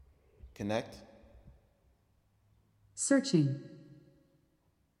Connect. Searching.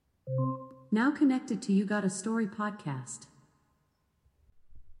 Now connected to You Got a Story podcast.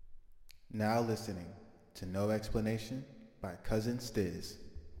 Now listening to No Explanation by Cousin Stiz.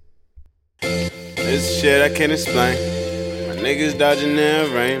 This shit I can't explain. My niggas dodging their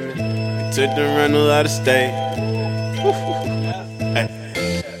arraignment. We took the rental out of state. Hey,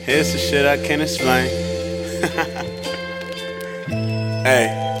 here's some shit I can't explain.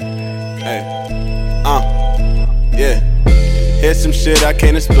 Yeah. Here's some shit I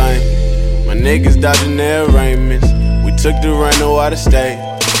can't explain. My niggas dodging their arraignments. We took the rental out of state.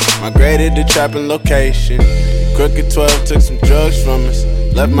 Migrated to trapping location. Crooked 12 took some drugs from us.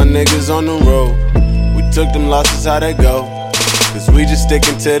 Left my niggas on the road. We took them losses how they go. Cause we just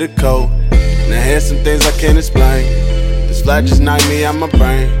sticking to the code. Now here's some things I can't explain. This flat just knocked me out my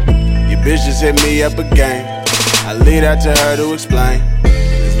brain. Your bitch just hit me up again. I leave that to her to explain.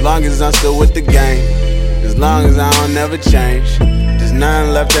 As long as I'm still with the game. As long as I don't never change. There's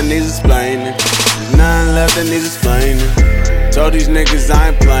nothing left that needs explaining. There's nothing left that needs explaining. Told these niggas I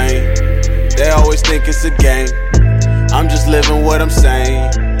ain't playing. They always think it's a game. I'm just living what I'm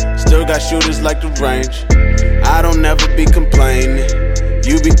saying. Still got shooters like the range. I don't never be complaining.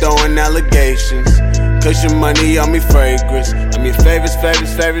 You be throwing allegations. Cushion money on me fragrance. I'm your favorite.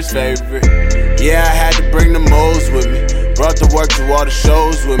 Yeah, I had to bring the moles with me. Brought the work to all the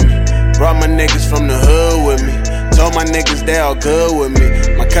shows with me. Brought my niggas from the hood with me. Told my niggas they all good with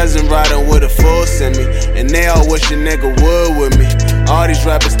me. My cousin riding with a full semi. And they all wish a nigga would with me. All these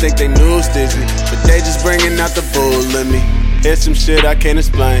rappers think they new Disney, but they just bringing out the bull in me. Here's some shit I can't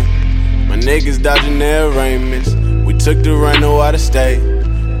explain. My niggas dodging their arraignments. We took the rental out of state.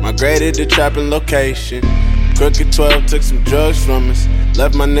 Migrated to trapping location. Crooked 12 took some drugs from us.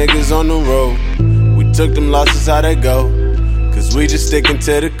 Left my niggas on the road. We took them losses how they go. Cause we just sticking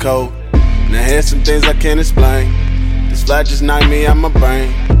to the code. Now here's some things I can't explain. This flat just knocked me out my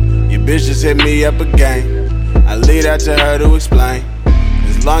brain. Your bitch just hit me up again. I leave that to her to explain.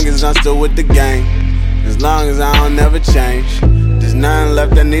 As long as I'm still with the game. As long as I don't never change. There's nothing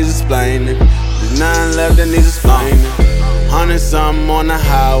left that needs explaining. There's nothing left that needs explaining. 100 something on the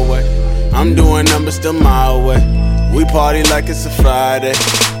highway. I'm doing numbers still my way. We party like it's a Friday.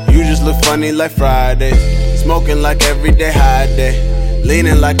 You just look funny like Fridays. Smoking like everyday high day.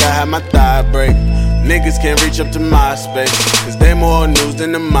 Leaning like I had my thigh break. Niggas can't reach up to my space. Cause they more news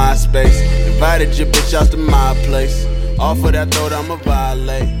than the MySpace. Invited your bitch out to my place. Off of that throat I'ma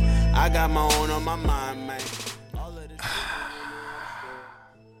violate. I got my own on my mind, man. All of this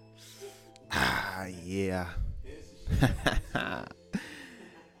Yeah.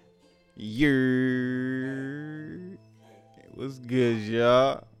 What's good,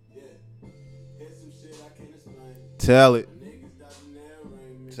 y'all? Tell it.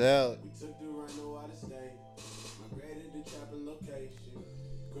 Tell it.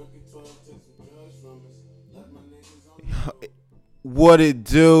 What it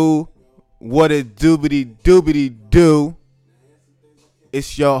do? What it doobity do?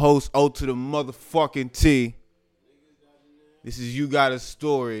 It's your host, O to the motherfucking T. This is You Got a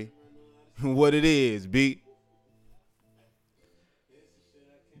Story. What it is, B.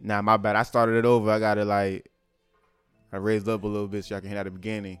 Nah, my bad. I started it over. I raised up a little bit so y'all can hear that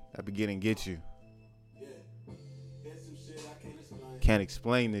beginning. That beginning get you. Can't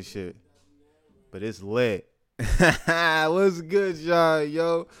explain this shit, but it's lit. What's good, y'all?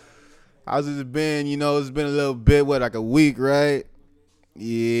 Yo, how's it been? You know, it's been a little bit, like a week, right?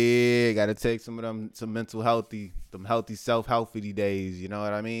 Yeah, gotta take some mental healthy, some healthy self-healthy days. You know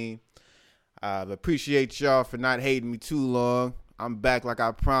what I mean? Appreciate y'all for not hating me too long. I'm back like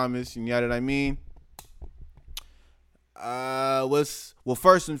I promised. You know what I mean?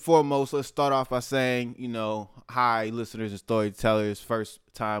 First and foremost, let's start off by saying, you know, hi, listeners and storytellers, first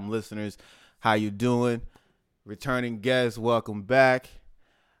time listeners, how you doing? Returning guests, welcome back.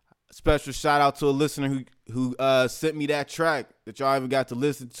 Special shout out to a listener who sent me that track that y'all even got to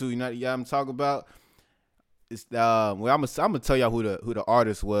listen to. You know what I'm talking about? It's I'm gonna tell y'all who the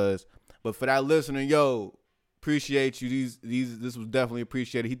artist was, but for that listener, yo, appreciate you. This was definitely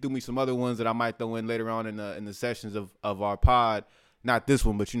appreciated. He threw me some other ones that I might throw in later on in the sessions of our pod. Not this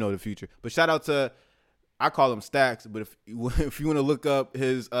one, but you know the future. But shout out to, I call him Stacks, but if you want to look up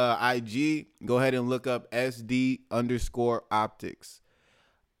his IG, go ahead and look up SD_optics.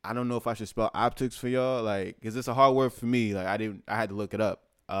 I don't know if I should spell optics for y'all, cause it's a hard word for me. I had to look it up.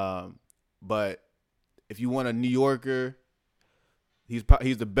 But if you want a New Yorker, he's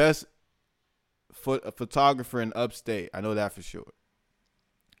the best photographer in upstate. I know that for sure.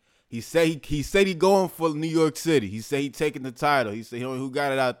 He said he going for New York City. He said he taking the title. He said who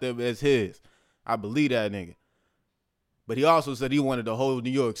got it out there, but it's his. I believe that nigga. But he also said he wanted the whole New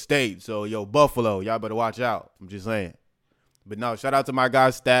York State. So, yo, Buffalo, y'all better watch out. I'm just saying. But no, shout out to my guy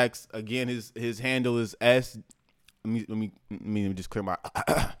Stacks. Again, his handle is let me just clear my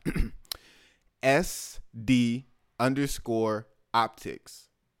SD_optics.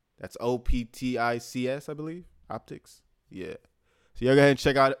 That's OPTICS, I believe. Optics. Yeah. So y'all go ahead and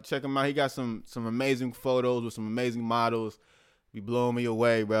check him out. He got some amazing photos with some amazing models. Be blowing me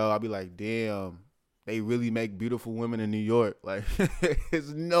away, bro. I'll be like, damn, they really make beautiful women in New York. Like,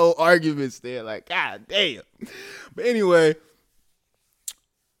 there's no arguments there. Like, god damn. But anyway,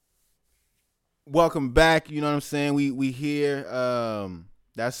 welcome back. You know what I'm saying? We here.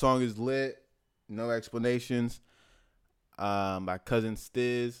 That song is lit. No explanations. By Cousin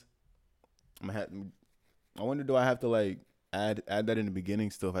Stiz. I wonder, do I have to like add that in the beginning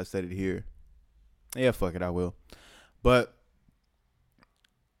still if I said it here? Yeah, fuck it, I will. But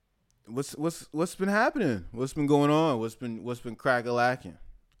what's been happening? What's been going on? What's been crack-a-lacking?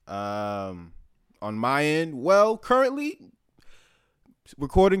 On my end, well, currently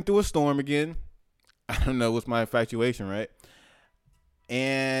recording through a storm again. I don't know what's my infatuation, right?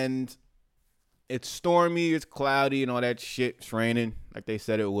 And it's stormy, it's cloudy, and all that shit. It's raining like they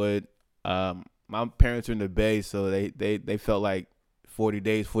said it would. My parents are in the Bay, so they felt like 40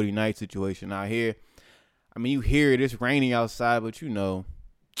 days, 40 nights situation out here. I mean, you hear it, it's raining outside, but you know,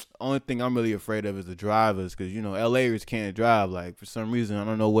 only thing I'm really afraid of is the drivers, because you know, LAers can't drive. Like, for some reason, I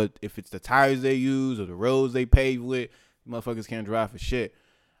don't know if it's the tires they use or the roads they pave with. Motherfuckers can't drive for shit.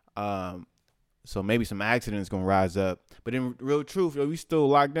 So maybe some accidents gonna rise up. But in real truth, we still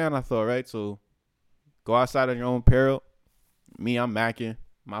locked down, I thought, right? So go outside on your own peril. Me, I'm macking.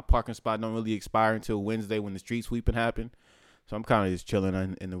 My parking spot don't really expire until Wednesday when the street sweeping happen. So I'm kind of just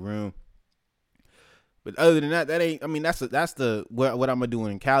chilling in the room. But other than that, that's the what I'm gonna do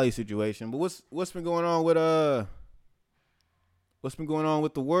in Cali situation. But what's been going on with the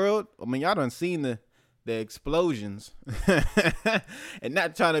world? I mean, y'all done seen the explosions, and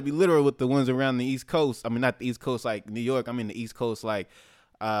not trying to be literal with the ones around the East Coast. I mean, not the East Coast like New York. I mean the East Coast like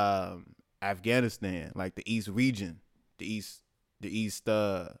Afghanistan, like the East region, the East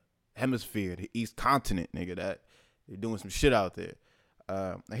hemisphere, the East continent, nigga. That they're doing some shit out there.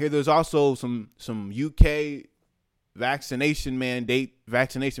 I hear there's also some UK vaccination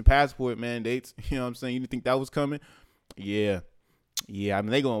passport mandates. You know what I'm saying? You didn't think that was coming? Yeah. I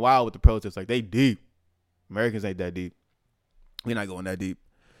mean, they going wild with the protests. Like, they deep. Americans ain't that deep. We're not going that deep.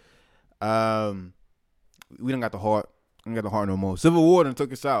 We don't got the heart. We don't got the heart no more. Civil War done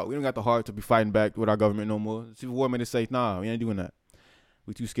took us out. We don't got the heart to be fighting back with our government no more. Civil War made us say, nah, we ain't doing that.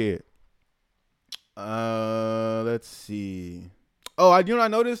 We too scared. Let's see. Oh, you know what I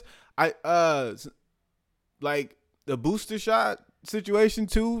noticed? Like the booster shot situation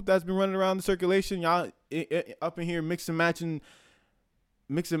too that's been running around the circulation. Y'all up in here mix and matching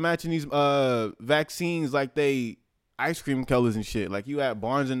these vaccines like they ice cream colors and shit. Like you at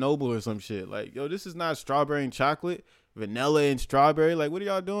Barnes and Noble or some shit. Like, yo, this is not strawberry and chocolate, vanilla and strawberry. Like, what are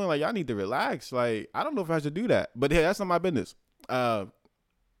y'all doing? Like, y'all need to relax. Like, I don't know if I should do that, but hey, that's not my business.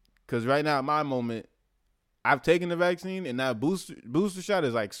 Cause right now, at my moment, I've taken the vaccine, and that booster shot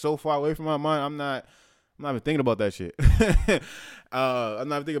is like so far away from my mind. I'm not even thinking about that shit. I'm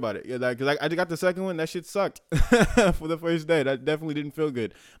not even thinking about it. Yeah, because I got the second one. That shit sucked for the first day. That definitely didn't feel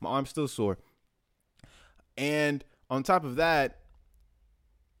good. My arm's still sore. And on top of that,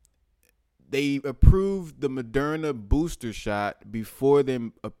 they approved the Moderna booster shot before they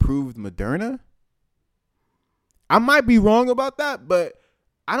approved Moderna. I might be wrong about that, but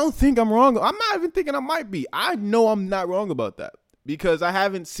I don't think I'm wrong. I'm not even thinking I might be. I know I'm not wrong about that because I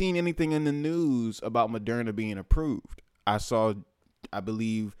haven't seen anything in the news about Moderna being approved. I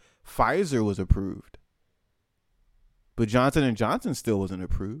believe Pfizer was approved, but Johnson & Johnson still wasn't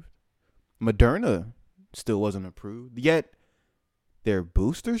approved. Moderna still wasn't approved, yet their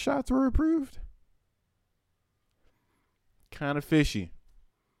booster shots were approved. Kind of fishy.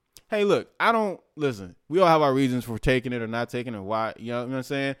 Hey, look, listen, we all have our reasons for taking it or not taking it or why, you know what I'm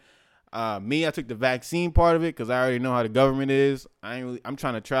saying? Me, I took the vaccine part of it because I already know how the government is. I'm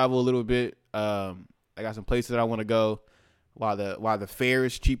trying to travel a little bit. I got some places that I want to go while the fare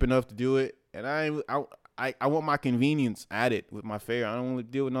is cheap enough to do it. And I want my convenience added with my fare. I don't want to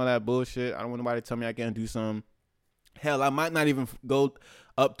deal with all that bullshit. I don't want nobody to tell me I can't do something. Hell, I might not even go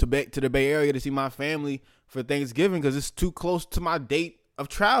up to the Bay Area to see my family for Thanksgiving because it's too close to my date of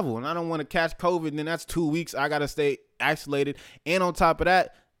travel, and I don't want to catch COVID, and then that's 2 weeks I gotta stay isolated. And on top of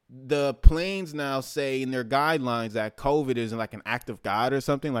that, the planes now say in their guidelines that COVID isn't like an act of God or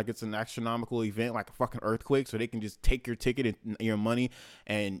something, like it's an astronomical event, like a fucking earthquake, so they can just take your ticket and your money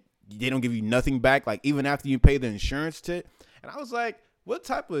and they don't give you nothing back, like even after you pay the insurance to. And I was like, what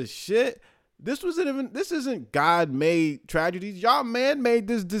type of shit? This isn't God-made tragedies. Y'all man-made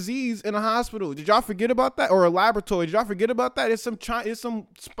this disease in a hospital. Did y'all forget about that? Or a laboratory? Did y'all forget about that? It's some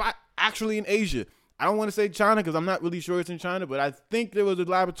spot actually in Asia. I don't want to say China because I'm not really sure it's in China, but I think there was a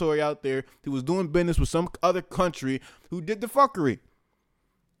laboratory out there who was doing business with some other country who did the fuckery.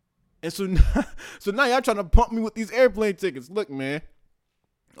 And so now y'all trying to pump me with these airplane tickets. Look, man,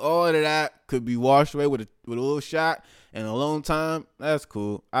 all of that could be washed away with a little shot and alone time. That's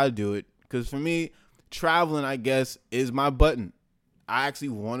cool. I'll do it. Because for me, traveling, I guess, is my button. I actually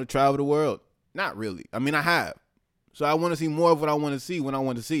want to travel the world. Not really. I mean, I have. So I want to see more of what I want to see when I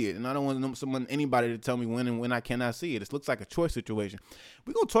want to see it. And I don't want anybody to tell me when and when I cannot see it. It looks like a choice situation.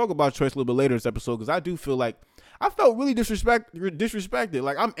 We're going to talk about choice a little bit later in this episode because I do feel like I felt really disrespected.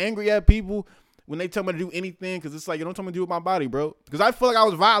 Like, I'm angry at people when they tell me to do anything because it's like, you don't tell me to do with my body, bro. Because I feel like I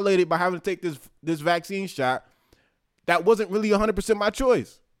was violated by having to take this vaccine shot that wasn't really 100% my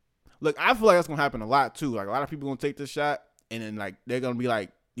choice. Look, I feel like that's going to happen a lot, too. Like, a lot of people going to take this shot and then, like, they're going to be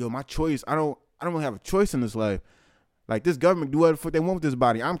like, yo, my choice, I don't really have a choice in this life. Like, this government do whatever the fuck they want with this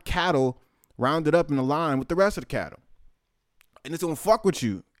body. I'm cattle rounded up in a line with the rest of the cattle. And it's going to fuck with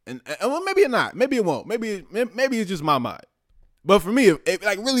you. And well, maybe it not. Maybe it won't. Maybe it's just my mind. But for me, it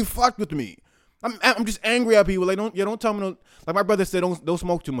like really fucked with me. I'm just angry at people. Like, don't tell me. Like my brother said, don't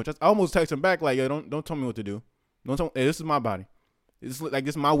smoke too much. I almost text him back like, yo, don't tell me what to do. Don't tell me, hey, this is my body. This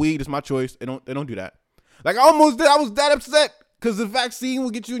is my weed. This is my choice. They don't do that. Like I almost did. I was that upset. Because the vaccine will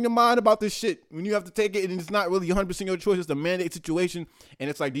get you in your mind about this shit when you have to take it and it's not really 100% your choice. It's a mandate situation.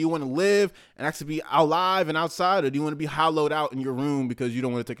 And it's like, do you want to live and actually be alive and outside, or do you want to be hollowed out in your room because you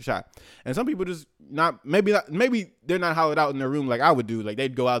don't want to take a shot? And some people just maybe they're not hollowed out in their room like I would do. Like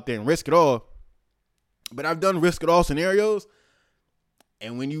they'd go out there and risk it all. But I've done risk it all scenarios.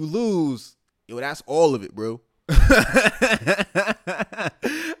 And when you lose, that's all of it, bro.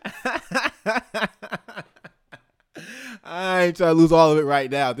 I ain't trying to lose all of it right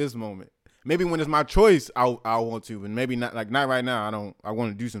now at this moment. Maybe when it's my choice, I'll want to, but maybe not. Like not right now. I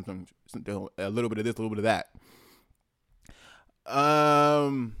want to do something, a little bit of this, a little bit of that.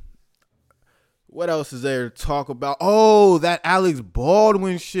 What else is there to talk about? Oh, that Alex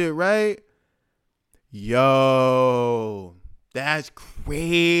Baldwin shit, right? Yo, that's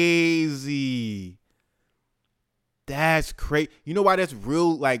crazy. That's crazy. You know why that's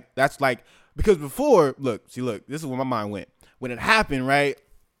real? Like that's like. Because before, look, this is where my mind went. When it happened, right,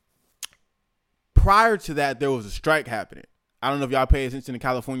 prior to that, there was a strike happening. I don't know if y'all pay attention to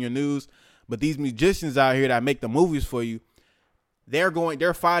California news, but these musicians out here that make the movies for you, they're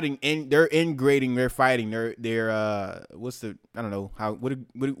fighting, they're ingrading, they're fighting. They're what's the, I don't know, what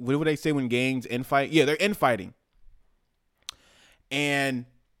would they say when gangs infight? Yeah, they're infighting. And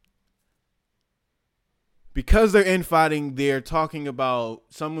because they're infighting, they're talking about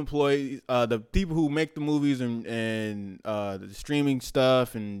some employees, the people who make the movies and the streaming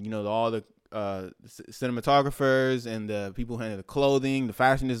stuff, and you know all the cinematographers and the people who handle the clothing, the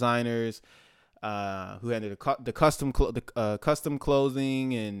fashion designers, who handle the custom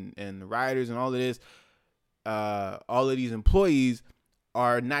clothing and the writers and all of this. All of these employees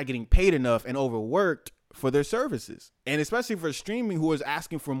are not getting paid enough and overworked for their services, and especially for streaming, who is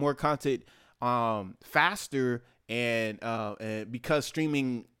asking for more content. Faster and because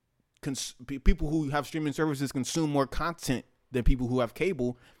streaming people who have streaming services consume more content than people who have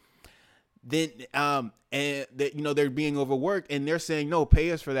cable, then and that, you know, they're being overworked and they're saying, no, pay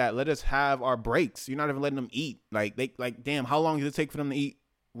us for that, let us have our breaks. You're not even letting them eat. Like damn, how long does it take for them to eat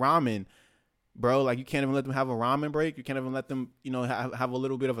ramen, bro? Like you can't even let them have a ramen break. You can't even let them, you know, have a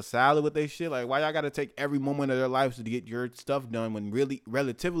little bit of a salad with their shit. Like why y'all gotta take every moment of their lives to get your stuff done when really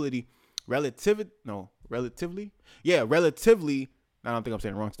relatively, I don't think I'm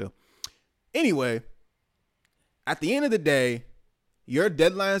saying it wrong still. Anyway, at the end of the day, your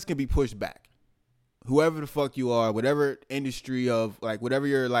deadlines can be pushed back. Whoever the fuck you are, whatever industry of, like, whatever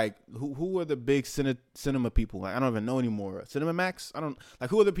you're, like, who are the big cinema people? Like, I don't even know anymore. Cinema Max?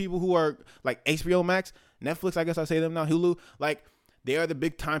 Who are the people who are, like, HBO Max? Netflix, I guess I say them now. Hulu? Like, they are the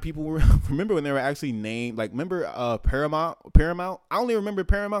big time people. Remember when they were actually named? Like, remember Paramount? I only remember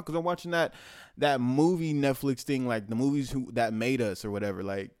Paramount because I'm watching that movie Netflix thing, like the movies that made us or whatever.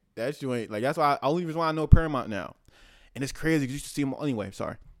 Like that joint. Like that's why only reason why I know Paramount now. And it's crazy because you used to see them anyway.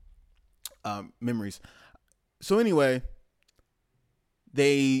 Sorry, memories. So anyway,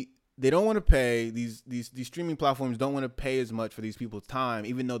 they they don't want to pay these streaming platforms don't want to pay as much for these people's time,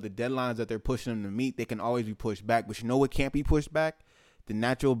 even though the deadlines that they're pushing them to meet, they can always be pushed back. But you know what can't be pushed back? The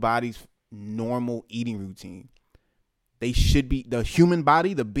natural body's normal eating routine. They should be, the human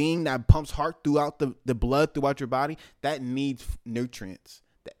body, the being that pumps heart throughout the blood throughout your body, that needs nutrients,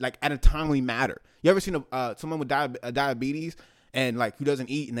 like at a timely matter. You ever seen someone with diabetes and like who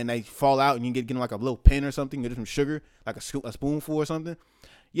doesn't eat and then they fall out and you get like a little pin or something, get some sugar, like a spoonful or something?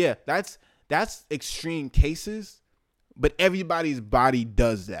 Yeah, that's extreme cases, but everybody's body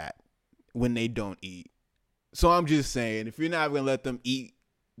does that when they don't eat. So I'm just saying, if you're not going to let them eat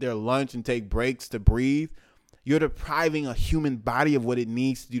their lunch and take breaks to breathe, you're depriving a human body of what it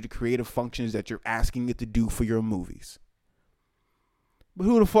needs to do the creative functions that you're asking it to do for your movies. But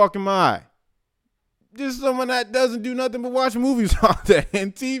who the fuck am I? Just someone that doesn't do nothing but watch movies all day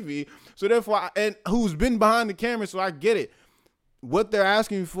and TV. So therefore, and who's been behind the camera, so I get it. What they're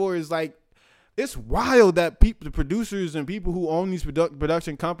asking for is like, it's wild that people, the producers and people who own these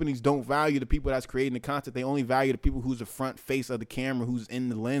production companies don't value the people that's creating the content. They only value the people who's the front face of the camera, who's in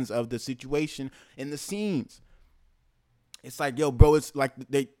the lens of the situation in the scenes. It's like, yo, bro, it's like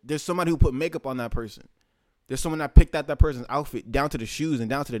there's somebody who put makeup on that person. There's someone that picked out that person's outfit down to the shoes and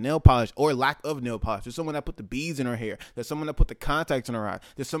down to the nail polish or lack of nail polish. There's someone that put the beads in her hair. There's someone that put the contacts in her eye.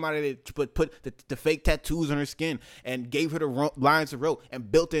 There's somebody that put the fake tattoos on her skin and gave her the lines of rope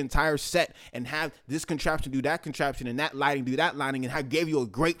and built the entire set and have this contraption do that contraption and that lighting do that lighting and gave you a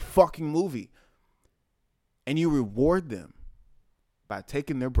great fucking movie. And you reward them by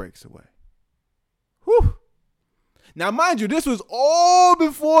taking their breaks away. Whew. Now, mind you, this was all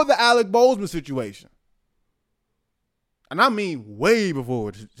before the Alec Baldwin situation. And I mean way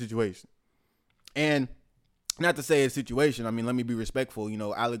before the situation. And not to say a situation, I mean, let me be respectful. You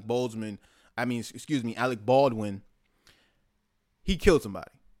know, Alec Baldwin, he killed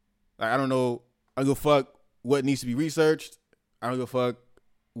somebody. Like, I don't know. I don't give a fuck what needs to be researched. I don't give a fuck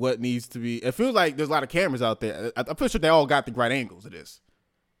what needs to be. It feels like there's a lot of cameras out there. I'm pretty sure they all got the right angles of this.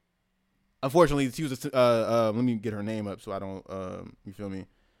 Unfortunately, she was, let me get her name up so I don't, you feel me?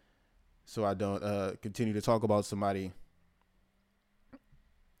 So I don't continue to talk about somebody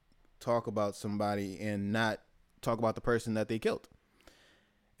and not talk about the person that they killed.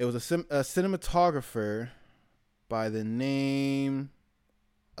 It was a cinematographer by the name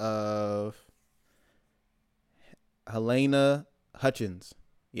of Halyna Hutchins.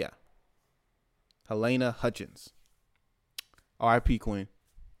 Yeah. Halyna Hutchins. R.I.P. Queen.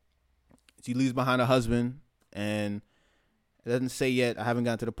 She leaves behind a husband, and it doesn't say yet. I haven't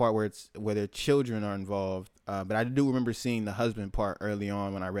gotten to the part where their children are involved, but I do remember seeing the husband part early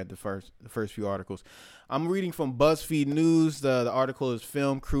on when I read the first few articles. I'm reading from BuzzFeed News. The article is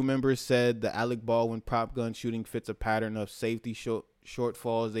film crew members said the Alec Baldwin prop gun shooting fits a pattern of safety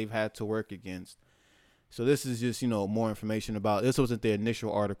shortfalls they've had to work against. So this is just, more information about this. Wasn't the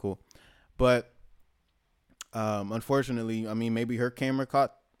initial article, but unfortunately, I mean, maybe her camera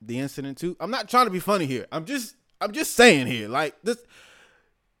caught the incident too. I'm not trying to be funny here. I'm just saying here, like this.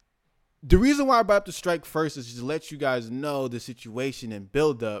 The reason why I brought up the strike first is just to let you guys know the situation and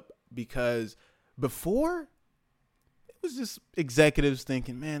build up, because before it was just executives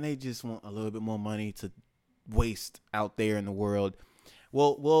thinking, man, they just want a little bit more money to waste out there in the world.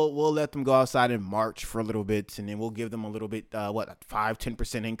 We'll let them go outside and march for a little bit, and then we'll give them a little bit,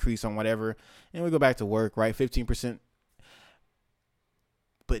 5-10% increase on whatever, and we go back to work, right? 15%.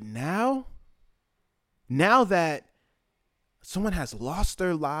 But now that someone has lost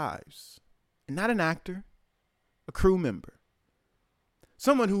their lives, and not an actor, a crew member,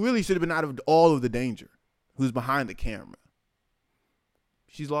 someone who really should have been out of all of the danger, who's behind the camera,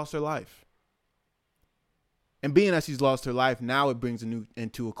 she's lost her life. And being that she's lost her life, now it brings into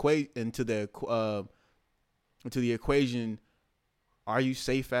the equation. Are you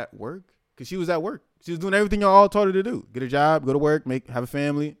safe at work? Because she was at work. She was doing everything y'all all told her to do. Get a job, go to work, have a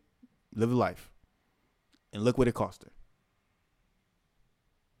family, live a life. And look what it cost her.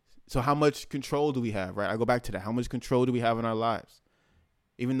 So how much control do we have, right? I go back to that. How much control do we have in our lives?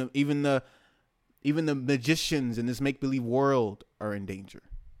 Even the magicians in this make-believe world are in danger.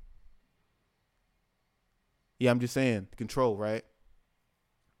 Yeah, I'm just saying, control, right?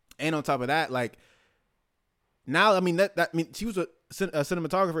 And on top of that, like, now, I mean, she was a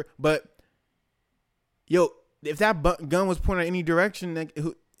cinematographer, but yo, if that gun was pointed in any direction,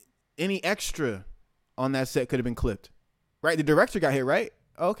 any extra on that set could have been clipped, right? The director got hit, right?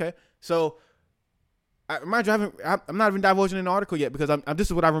 Okay, so mind you, I'm not even divulging in the article yet, because this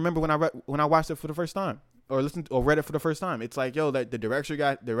is what I remember when I watched it for the first time or read it for the first time. It's like, yo, that the director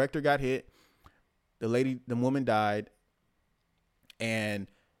got hit, the woman died, and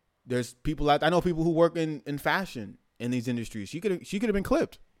There's people I know people who work in fashion in these industries. She could have been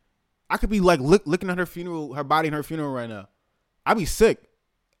clipped. I could be like looking at her body in her funeral right now. I'd be sick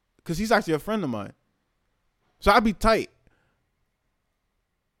because he's actually a friend of mine. So I'd be tight.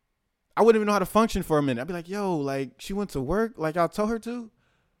 I wouldn't even know how to function for a minute. I'd be like, yo, like she went to work like y'all told her to,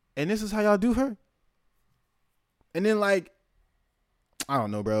 and this is how y'all do her. And then like, I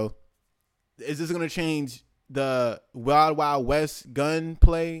don't know, bro. Is this gonna change the Wild Wild West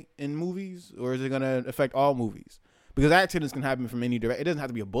gunplay in movies, or is it gonna affect all movies? Because accidents can happen from any direction. It doesn't have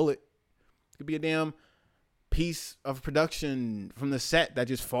to be a bullet. It could be a damn piece of production from the set that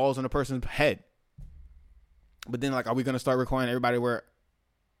just falls on a person's head. But then, like, are we gonna start requiring everybody to wear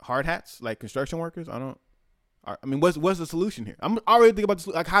hard hats like construction workers? I mean, what's the solution here? I'm already thinking about this.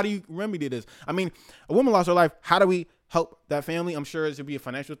 Like, how do you remedy this? I mean, a woman lost her life. How do we help that family? I'm sure it should be a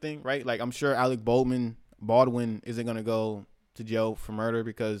financial thing, right? Like, I'm sure Alec Baldwin isn't gonna go to jail for murder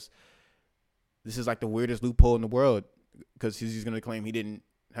because this is like the weirdest loophole in the world. Because he's gonna claim he didn't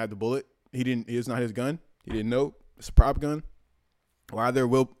have the bullet. It's not his gun. He didn't know it's a prop gun. Why are there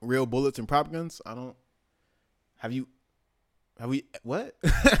real bullets and prop guns? Have we what?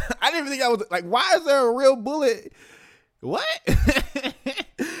 I didn't even think I was like, why is there a real bullet? What?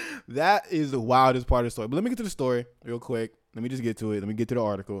 That is the wildest part of the story. But let me get to the story real quick. Let me just get to it. Let me get to the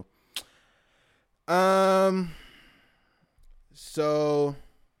article. So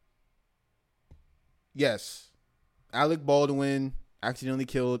yes, Alec Baldwin accidentally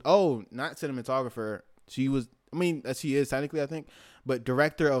killed. Oh, not cinematographer. She is technically, I think, but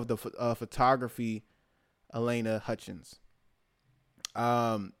director of the photography, Elena Hutchins.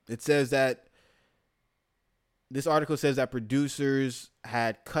 It says that this article says that producers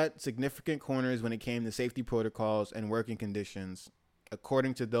had cut significant corners when it came to safety protocols and working conditions,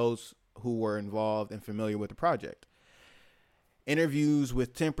 according to those who were involved and familiar with the project. Interviews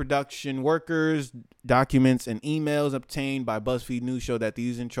with 10 production workers, documents, and emails obtained by BuzzFeed News show that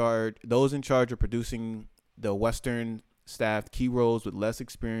those in charge of producing the Western staffed key roles with less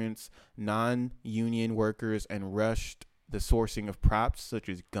experienced non-union workers and rushed the sourcing of props such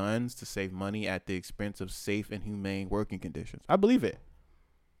as guns to save money at the expense of safe and humane working conditions. I believe it.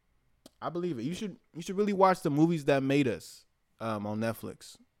 You should really watch the movies that made us on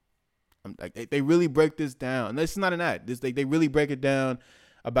Netflix. Like they really break this down. And this is not an ad. They really break it down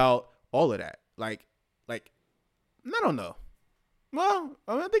about all of that. Like I don't know. Well,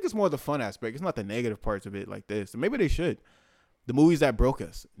 I think it's more the fun aspect. It's not the negative parts of it like this. Maybe they should. The movies that broke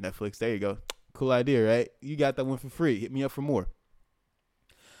us. Netflix. There you go. Cool idea, right? You got that one for free. Hit me up for more.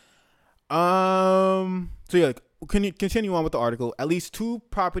 So yeah, can you continue on with the article? At least two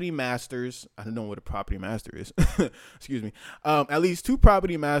property masters. I don't know what a property master is. Excuse me. At least two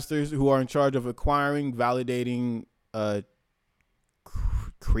property masters who are in charge of acquiring, validating,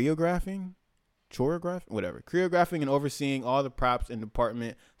 choreographing, and overseeing all the props and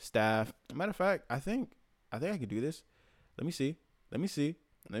department staff. Matter of fact, I think I could do this. Let me see.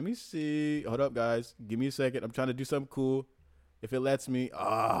 Hold up, guys. Give me a second. I'm trying to do something cool. If it lets me.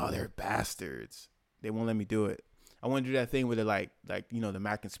 Oh, they're bastards. They won't let me do it. I want to do that thing where they're like, the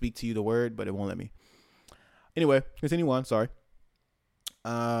Mac can speak to you the word, but it won't let me. Anyway, continue on. Sorry.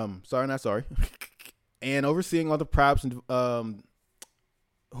 Not sorry. And overseeing all the props and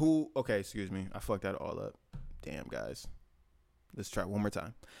excuse me. I fucked that all up. Damn, guys. Let's try one more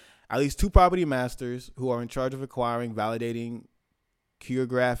time. At least two property masters who are in charge of acquiring, validating,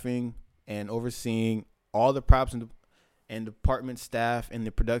 choreographing, and overseeing all the props and department staff in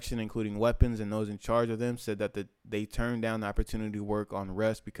the production, including weapons and those in charge of them, said that they turned down the opportunity to work on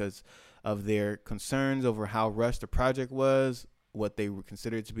Rust because of their concerns over how rushed the project was, what they were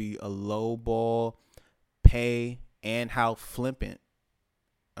considered to be a low ball pay, and how flippant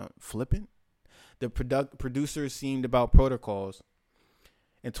the producers seemed about protocols.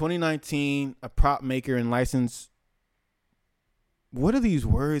 In 2019, a prop maker and licensed. What are these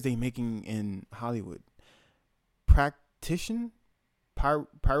words they making in Hollywood? Pyrotechnician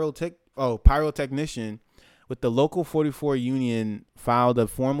with the local 44 union filed a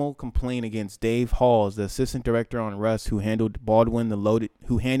formal complaint against Dave Halls, the assistant director on Rust, who handed Baldwin the loaded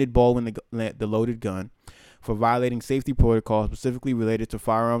gun, for violating safety protocols specifically related to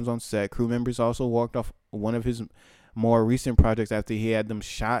firearms on set. Crew members also walked off one of his more recent projects after he had them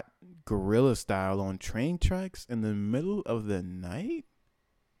shot guerrilla style on train tracks in the middle of the night.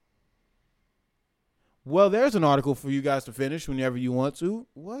 Well, there's an article for you guys to finish whenever you want to.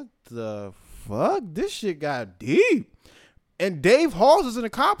 What the fuck? This shit got deep. And Dave Halls is an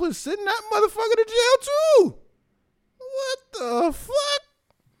accomplice sending that motherfucker to jail too. What the fuck?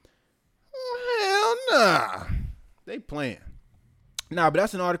 Hell nah. They playing. Nah, but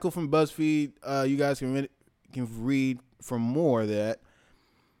that's an article from BuzzFeed. You guys can read for more of that.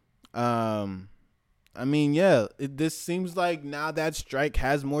 I mean, yeah, this seems like now that strike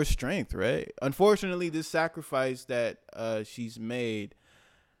has more strength, right? Unfortunately, this sacrifice that she's made.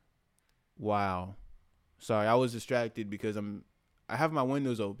 Wow. Sorry, I was distracted because I have my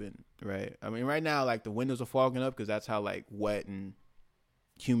windows open, right? I mean, right now, like the windows are fogging up because that's how like wet and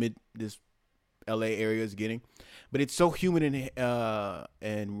humid this LA area is getting. But it's so humid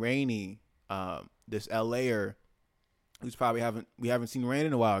and rainy. This LAer who's probably we haven't seen rain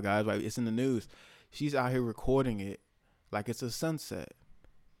in a while, guys. Right? It's in the news. She's out here recording it like it's a sunset.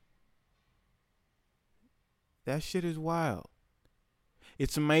 That shit is wild.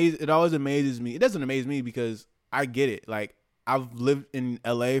 It's amazing. It always amazes me. It doesn't amaze me because I get it. Like I've lived in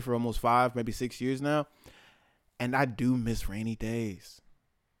LA for almost 5, maybe 6 years now, and I do miss rainy days.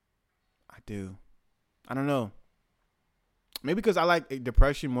 I do. I don't know. Maybe because I like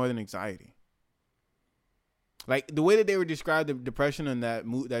depression more than anxiety. Like the way that they were described the depression in that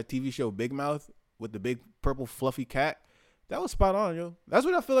TV show Big Mouth with the big purple fluffy cat, that was spot on, yo. That's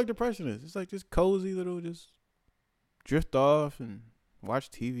what I feel like depression is. It's like just cozy little, just drift off and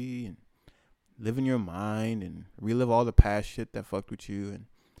watch TV and live in your mind and relive all the past shit that fucked with you.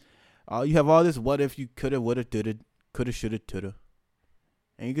 And you have all this what if you coulda, woulda, dida, coulda, shoulda, tuda.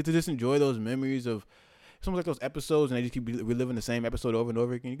 And you get to just enjoy those memories of, it's almost like those episodes and they just keep reliving the same episode over and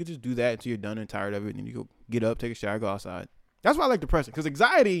over again. You can just do that until you're done and tired of it. And then you go get up, take a shower, go outside. That's why I like depression. Because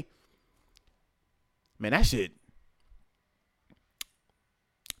anxiety, man, that shit,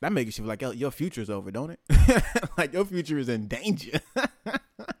 that makes you feel like your future's over, don't it? Like your future is in danger.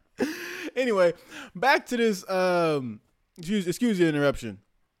 Anyway, back to this, excuse the interruption.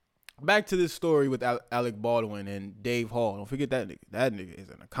 Back to this story with Alec Baldwin and Dave Hall. Don't forget that nigga. That nigga is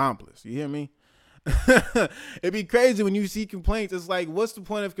an accomplice. You hear me? It'd be crazy when you see complaints. It's like, what's the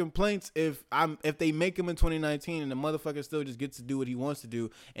point of complaints if they make him in 2019 and the motherfucker still just gets to do what he wants to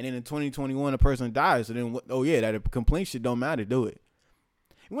do, and then in 2021 a person dies? So then, oh yeah, that complaint shit don't matter, do it?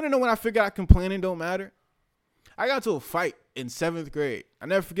 You want to know when I figured out complaining don't matter? I got to a fight in 7th grade. I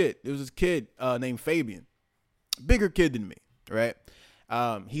never forget. There was this kid named Fabian, bigger kid than me, right?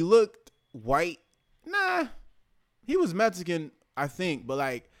 He looked white. Nah, he was Mexican, I think, but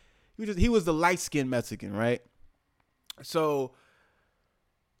like he was the light-skinned Mexican, right? So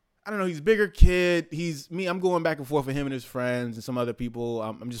I don't know. He's a bigger kid. I'm going back and forth with him and his friends and some other people.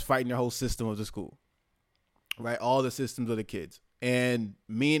 I'm just fighting the whole system of the school, right? All the systems of the kids. And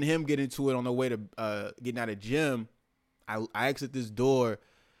me and him get into it on the way to getting out of gym. I exit this door,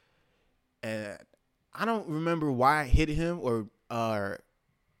 and I don't remember why I hit him or I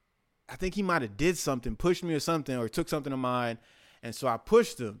think he might have did something, pushed me or something, or took something of mine, and so I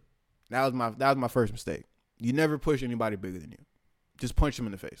pushed him. That was my first mistake. You never push anybody bigger than you. Just punch him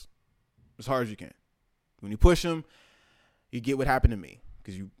in the face as hard as you can. When you push him, you get what happened to me.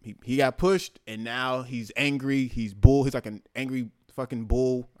 Because he got pushed, and now he's angry. He's like an angry fucking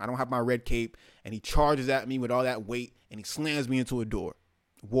bull. I don't have my red cape, and he charges at me with all that weight, and he slams me into a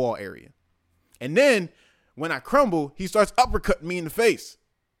wall area. And then when I crumble, he starts uppercutting me in the face.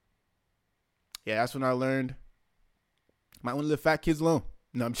 Yeah, that's when I learned. Might want to leave fat kids alone.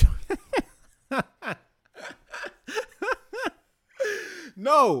 No, I'm joking.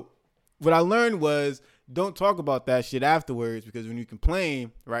 No, what I learned was, don't talk about that shit afterwards, because when you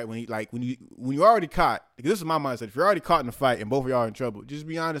complain, right, when you already caught, because this is my mindset, if you're already caught in a fight and both of y'all are in trouble, just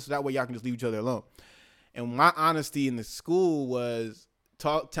be honest, so that way y'all can just leave each other alone. And my honesty in the school was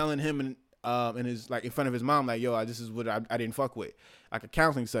telling him and his, like, in front of his mom, like, yo, this is what I didn't fuck with, like a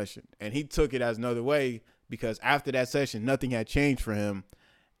counseling session. And he took it as another way, because after that session, nothing had changed for him.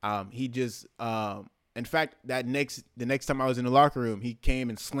 He just, in fact, the next time I was in the locker room, he came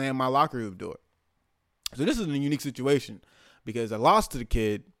and slammed my locker room door. So this is a unique situation, because I lost to the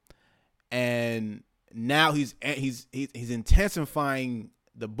kid, and now he's intensifying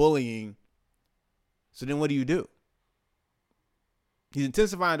the bullying. So then what do you do? He's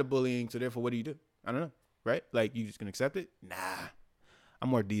intensifying the bullying, so therefore what do you do? I don't know, right? Like, you just gonna accept it? Nah, I'm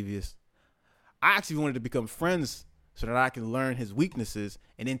more devious. I actually wanted to become friends so that I can learn his weaknesses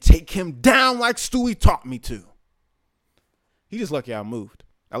and then take him down like Stewie taught me to. He's just lucky I moved.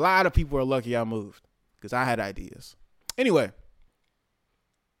 A lot of people are lucky I moved, because I had ideas. Anyway,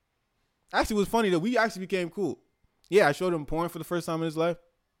 actually, it was funny that we actually became cool. Yeah, I showed him porn for the first time in his life.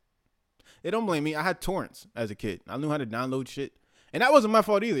 They don't blame me. I had torrents as a kid. I knew how to download shit. And that wasn't my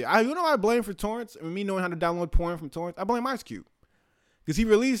fault either. You know what I blame for torrents? I mean, me knowing how to download porn from torrents? I blame Ice Cube. Because he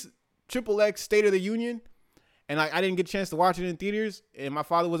released XXX State of the Union, And like I didn't get a chance to watch it in theaters, and my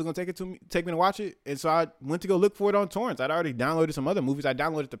father wasn't gonna take me to watch it, and so I went to go look for it on torrents. I'd already downloaded some other movies. I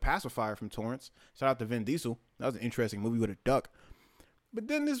downloaded The Pacifier from torrents. Shout out to Vin Diesel. That was an interesting movie with a duck. But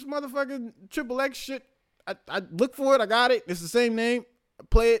then this motherfucking XXX shit, I look for it. I got it. It's the same name. I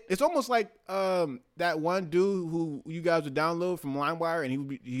play it. It's almost like that one dude who you guys would download from LimeWire,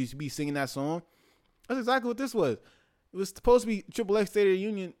 and he used to be singing that song. That's exactly what this was. It was supposed to be XXX State of the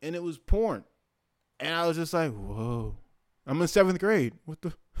Union, and it was porn. And I was just like, whoa. I'm in 7th grade. What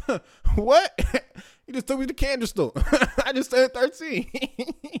the? What? He just took me to the candy store. I just turned 13.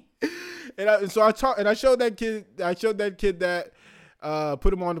 and so I showed that kid that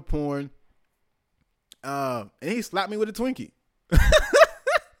put him on the porn. And he slapped me with a Twinkie.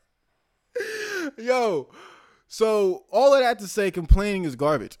 Yo. So all of that to say, complaining is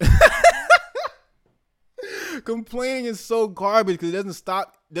garbage. Complaining is so garbage because it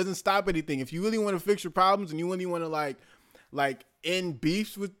doesn't stop anything. If you really want to fix your problems and you really want to like end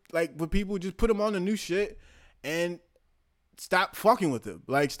beefs with people, just put them on the new shit and stop fucking with them.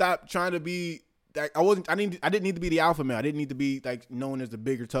 Like stop trying to be like I didn't need to be the alpha male. I didn't need to be like known as the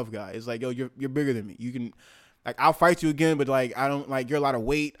bigger tough guy. It's like, yo, you're bigger than me. You can like I'll fight you again, but like I don't like you're a lot of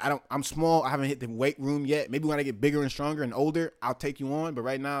weight. I'm small. I haven't hit the weight room yet. Maybe when I get bigger and stronger and older, I'll take you on, but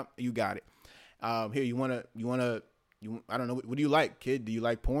right now you got it. Here, you wanna, I don't know. What do you like, kid? Do you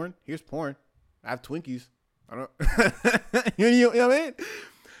like porn? Here's porn. I have Twinkies. I don't, you know what I mean?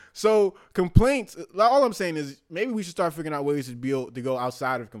 So complaints, all I'm saying is maybe we should start figuring out ways to go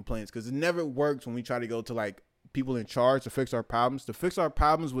outside of complaints. Cause it never works when we try to go to like people in charge to fix our problems. To fix our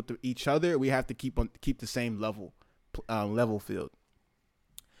problems with each other, we have to keep the same level field.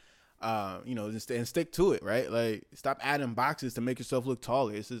 And stick to it, right? Like, stop adding boxes to make yourself look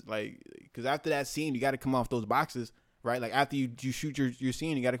taller. It's just like, because after that scene, you got to come off those boxes, right? Like, after you shoot your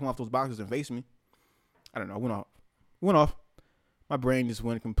scene, you got to come off those boxes and face me. I don't know. Went off. My brain just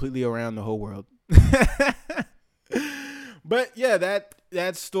went completely around the whole world. But yeah,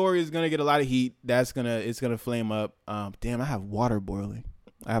 that story is gonna get a lot of heat. It's gonna flame up. Damn, I have water boiling.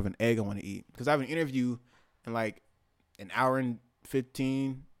 I have an egg I want to eat because I have an interview in like an hour and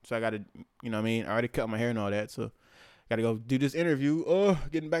 15. So I got to, you know what I mean? I already cut my hair and all that. So got to go do this interview. Oh,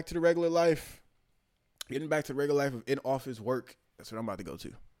 getting back to the regular life. Getting back to the regular life of in-office work. That's what I'm about to go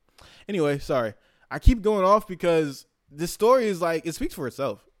to. Anyway, sorry. I keep going off because this story is like, it speaks for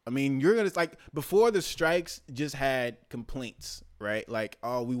itself. I mean, it's like before the strikes just had complaints, right? Like,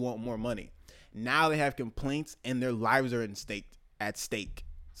 oh, we want more money. Now they have complaints and their lives are at stake.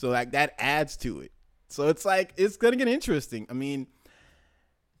 So like that adds to it. So it's like, it's going to get interesting. I mean,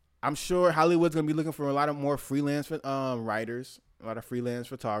 I'm sure Hollywood's gonna be looking for a lot of more freelance writers, a lot of freelance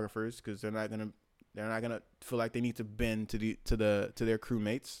photographers, because they're not gonna feel like they need to bend to their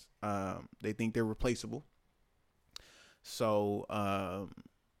crewmates. They think they're replaceable. So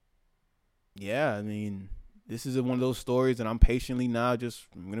yeah, I mean, this is one of those stories, and I'm patiently now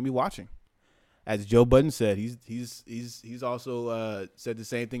I'm gonna be watching. As Joe Budden said, he's also said the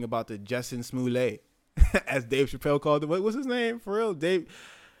same thing about the Justin Smollett, as Dave Chappelle called him. What's his name for real? Dave,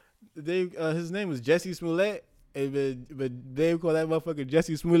 his name was Jesse Smollett, but Dave called that motherfucker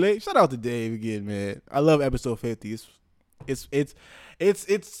Jesse Smollett. Shout out to Dave again, man. I love episode 50.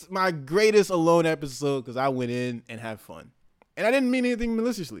 It's my greatest alone episode because I went in and had fun, and I didn't mean anything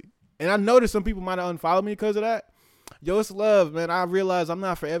maliciously. And I noticed some people might have unfollowed me because of that. Yo, it's love, man. I realize I'm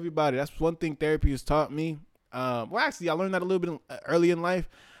not for everybody. That's one thing therapy has taught me. Well, actually, I learned that a little bit early in life,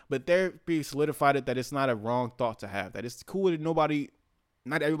 but therapy solidified it that it's not a wrong thought to have. That it's cool that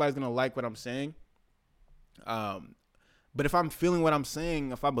not everybody's going to like what I'm saying. But if I'm feeling what I'm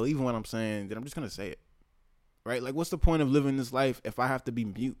saying, if I believe in what I'm saying, then I'm just going to say it. Right? Like, what's the point of living this life if I have to be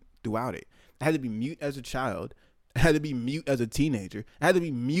mute throughout it? I had to be mute as a child. I had to be mute as a teenager. I had to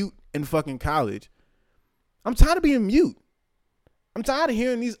be mute in fucking college. I'm tired of being mute. I'm tired of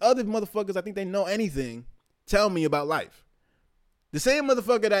hearing these other motherfuckers, I think they know anything, tell me about life. The same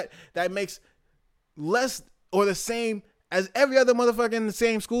motherfucker that makes less or the same as every other motherfucker in the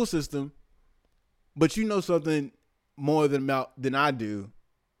same school system, but you know something more than I do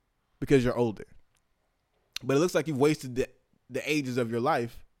because you're older. But it looks like you've wasted the ages of your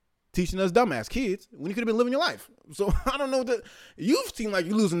life teaching us dumbass kids when you could have been living your life. So I don't know what you seem like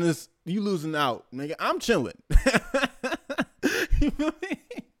you losing out, nigga. I'm chilling. You feel me?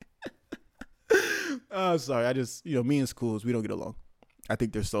 Oh, sorry. I just, me and schools, we don't get along. I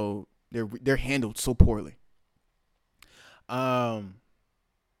think they're handled so poorly. Always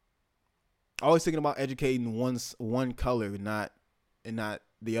thinking about educating one color, not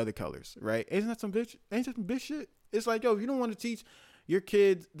the other colors, right? Ain't that some bitch shit? It's like, yo, if you don't want to teach your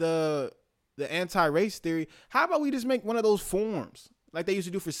kids the the anti-race theory, how about we just make one of those forms like they used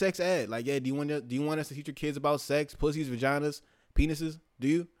to do for sex ed? Like, yeah, do you want us to teach your kids about sex, pussies, vaginas, penises? Do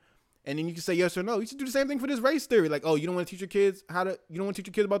you? And then you can say yes or no. You should do the same thing for this race theory. Like, oh, you don't want to teach your kids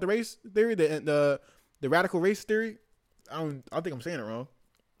about the race theory, the radical race theory. I think I'm saying it wrong.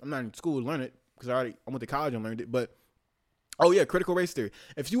 I'm not in school to learn it because I went to college and learned it. But oh yeah, critical race theory.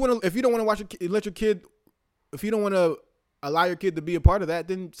 If you don't want to allow your kid to be a part of that,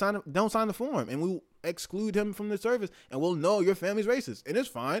 then don't sign the form, and we'll exclude him from the service, and we'll know your family's racist, and it's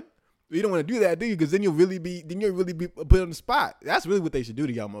fine. You don't want to do that, do you? Because then you'll really be put on the spot. That's really what they should do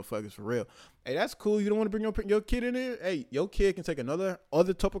to y'all motherfuckers, for real. Hey, that's cool. You don't want to bring your kid in there? Hey, your kid can take other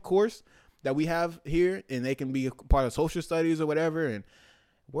type of course that we have here, and they can be a part of social studies or whatever. And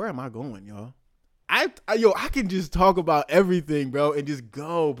where am I going, y'all? I can just talk about everything, bro, and just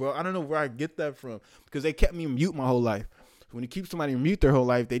go, bro. I don't know where I get that from, because they kept me mute my whole life. When you keep somebody mute their whole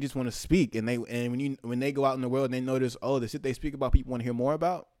life, they just want to speak, and when they go out in the world and they notice, oh, the shit they speak about, people want to hear more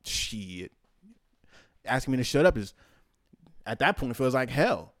about. Shit, asking me to shut up is at that point, it feels like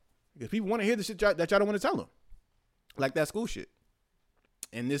hell, because people want to hear the shit that y'all don't want to tell them, like that school shit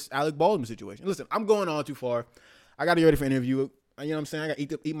and this Alec Baldwin situation. Listen, I'm going on too far. I got to get ready for an interview. You know what I'm saying? I got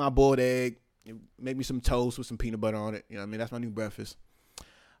to eat my boiled egg, make me some toast with some peanut butter on it. You know what I mean? That's my new breakfast.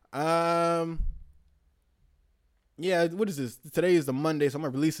 Yeah, what is this? Today is the Monday, so I'm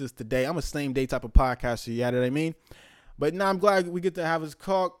going to release this today. I'm a same day type of podcaster, you know what I mean? But I'm glad we get to have this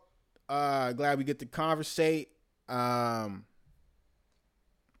talk. Glad we get to conversate. I'm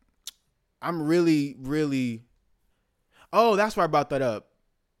really, really... Oh, that's why I brought that up.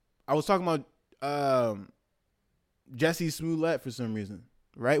 I was talking about Jesse Smollett for some reason,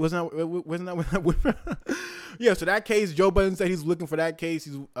 right? Wasn't that yeah, so that case, Joe Budden said he's looking for that case.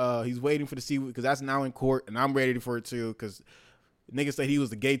 He's waiting for the see, because that's now in court, and I'm ready for it too, because nigga said he was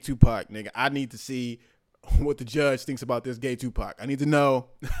the gay Tupac. Nigga, I need to see what the judge thinks about this gay Tupac. I need to know.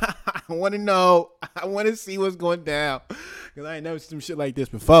 I want to know. I want to see what's going down, because I ain't never seen some shit like this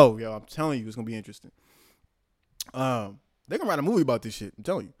before. Yo, I'm telling you, it's gonna be interesting. They're gonna write a movie about this shit. I'm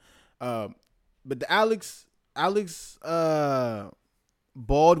telling you. But the Alex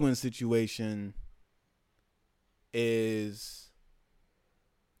Baldwin situation is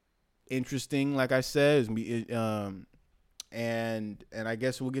interesting, like I said, and I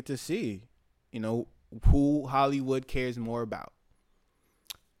guess we'll get to see, who Hollywood cares more about,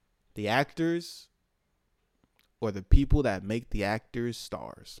 the actors or the people that make the actors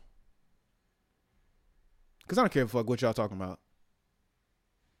stars. Because I don't care fuck what y'all talking about.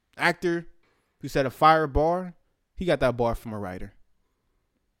 Actor who set a fire bar, he got that bar from a writer.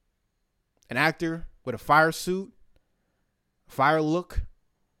 An actor with a fire suit, fire look,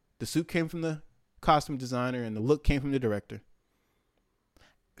 the suit came from the costume designer and the look came from the director.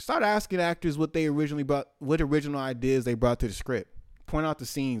 Start asking actors what original ideas they brought to the script. Point out the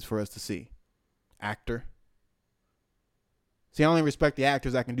scenes for us to see. Actor. See, I only respect the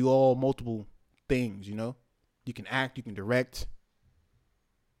actors that can do all multiple things, You can act, you can direct,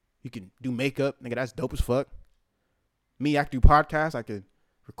 you can do makeup. Nigga, that's dope as fuck. Me, I can do podcasts, I can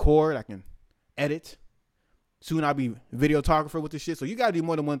record, I can edit. Soon I'll be videographer with this shit. So you gotta do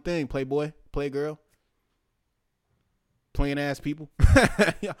more than one thing, playboy, playgirl. Plain ass people.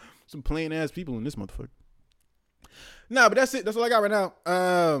 Yeah, some plain ass people in this motherfucker. Nah, but that's it. That's all I got right now.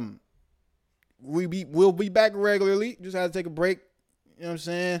 We'll be back regularly. Just had to take a break. You know what I'm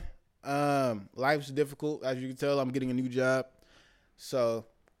saying? Life's difficult, as you can tell. I'm getting a new job, so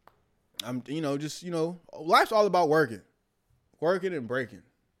I'm life's all about working and breaking,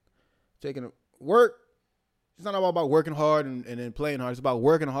 taking a work. It's not all about working hard and then playing hard. It's about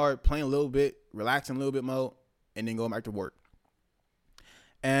working hard, playing a little bit, relaxing a little bit more, and then going back to work.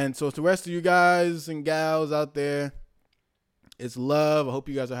 And so it's the rest of you guys and gals out there, it's love. I hope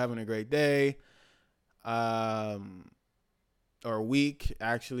you guys are having a great day, or week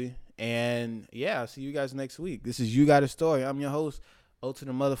actually. And yeah, I'll see you guys next week. This is You Got a Story. I'm your host, O to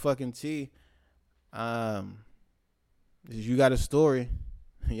the motherfucking T. This is You Got a Story.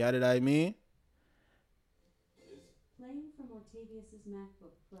 Y'all did I mean? Playing from Octavius's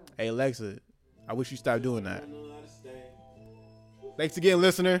MacBook Pro. Hey Alexa, I wish you stopped doing that. Thanks again,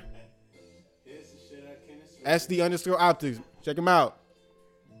 listener. SD_optics. Check him out.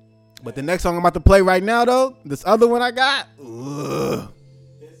 But the next song I'm about to play right now, though, this other one I got. Ugh.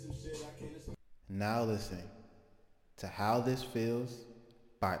 Now listen to How This Feels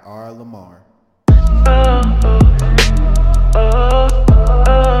by R. Lamar. I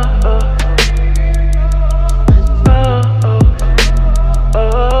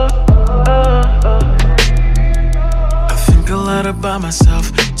think a lot about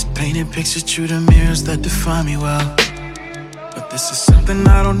myself. painted pictures true to mirrors that define me well. But this is something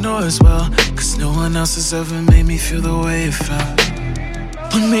I don't know as well, cause no one else has ever made me feel the way it felt.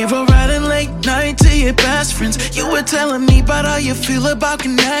 When we were riding late night to your best friends, you were telling me about how you feel about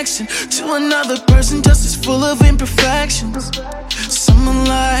connection to another person just as full of imperfections. Someone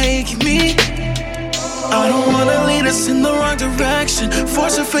like me, I don't wanna lead us in the wrong direction,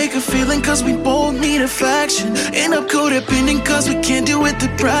 force or fake a feeling cause we both need affection, end up codependent cause we can't deal with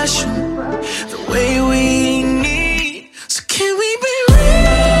depression the way we need. So can we be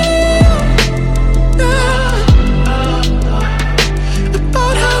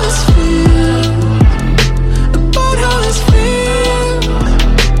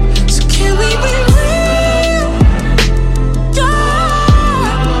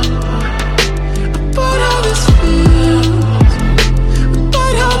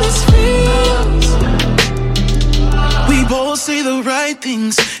say the right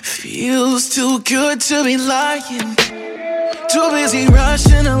things, feels too good to be lying, too busy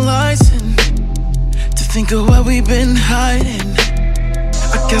rationalizing to think of what we've been hiding.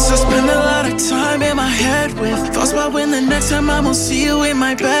 I guess I spend a lot of time in my head with thoughts about when the next time I'm gonna see you in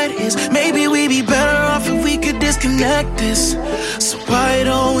my bed is. Maybe we'd be better off if we could disconnect this. So why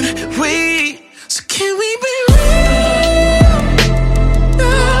don't we? So can we be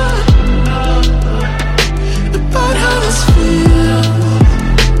about how this feels,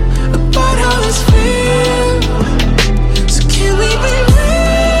 about how this feels. So can we be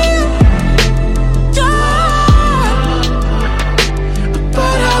real? Yeah.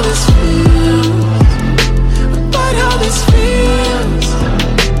 About how this feels, about how this feels.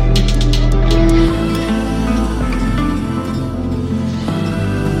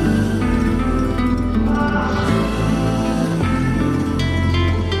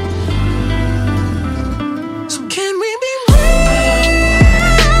 So can we be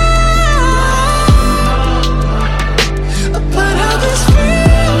about how this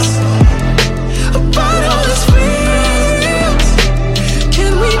feels, about how this feels?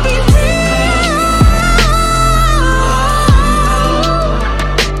 Can we be real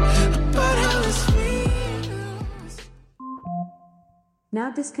about how this feels? Now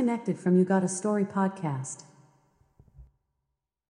disconnected from You Got a Story podcast.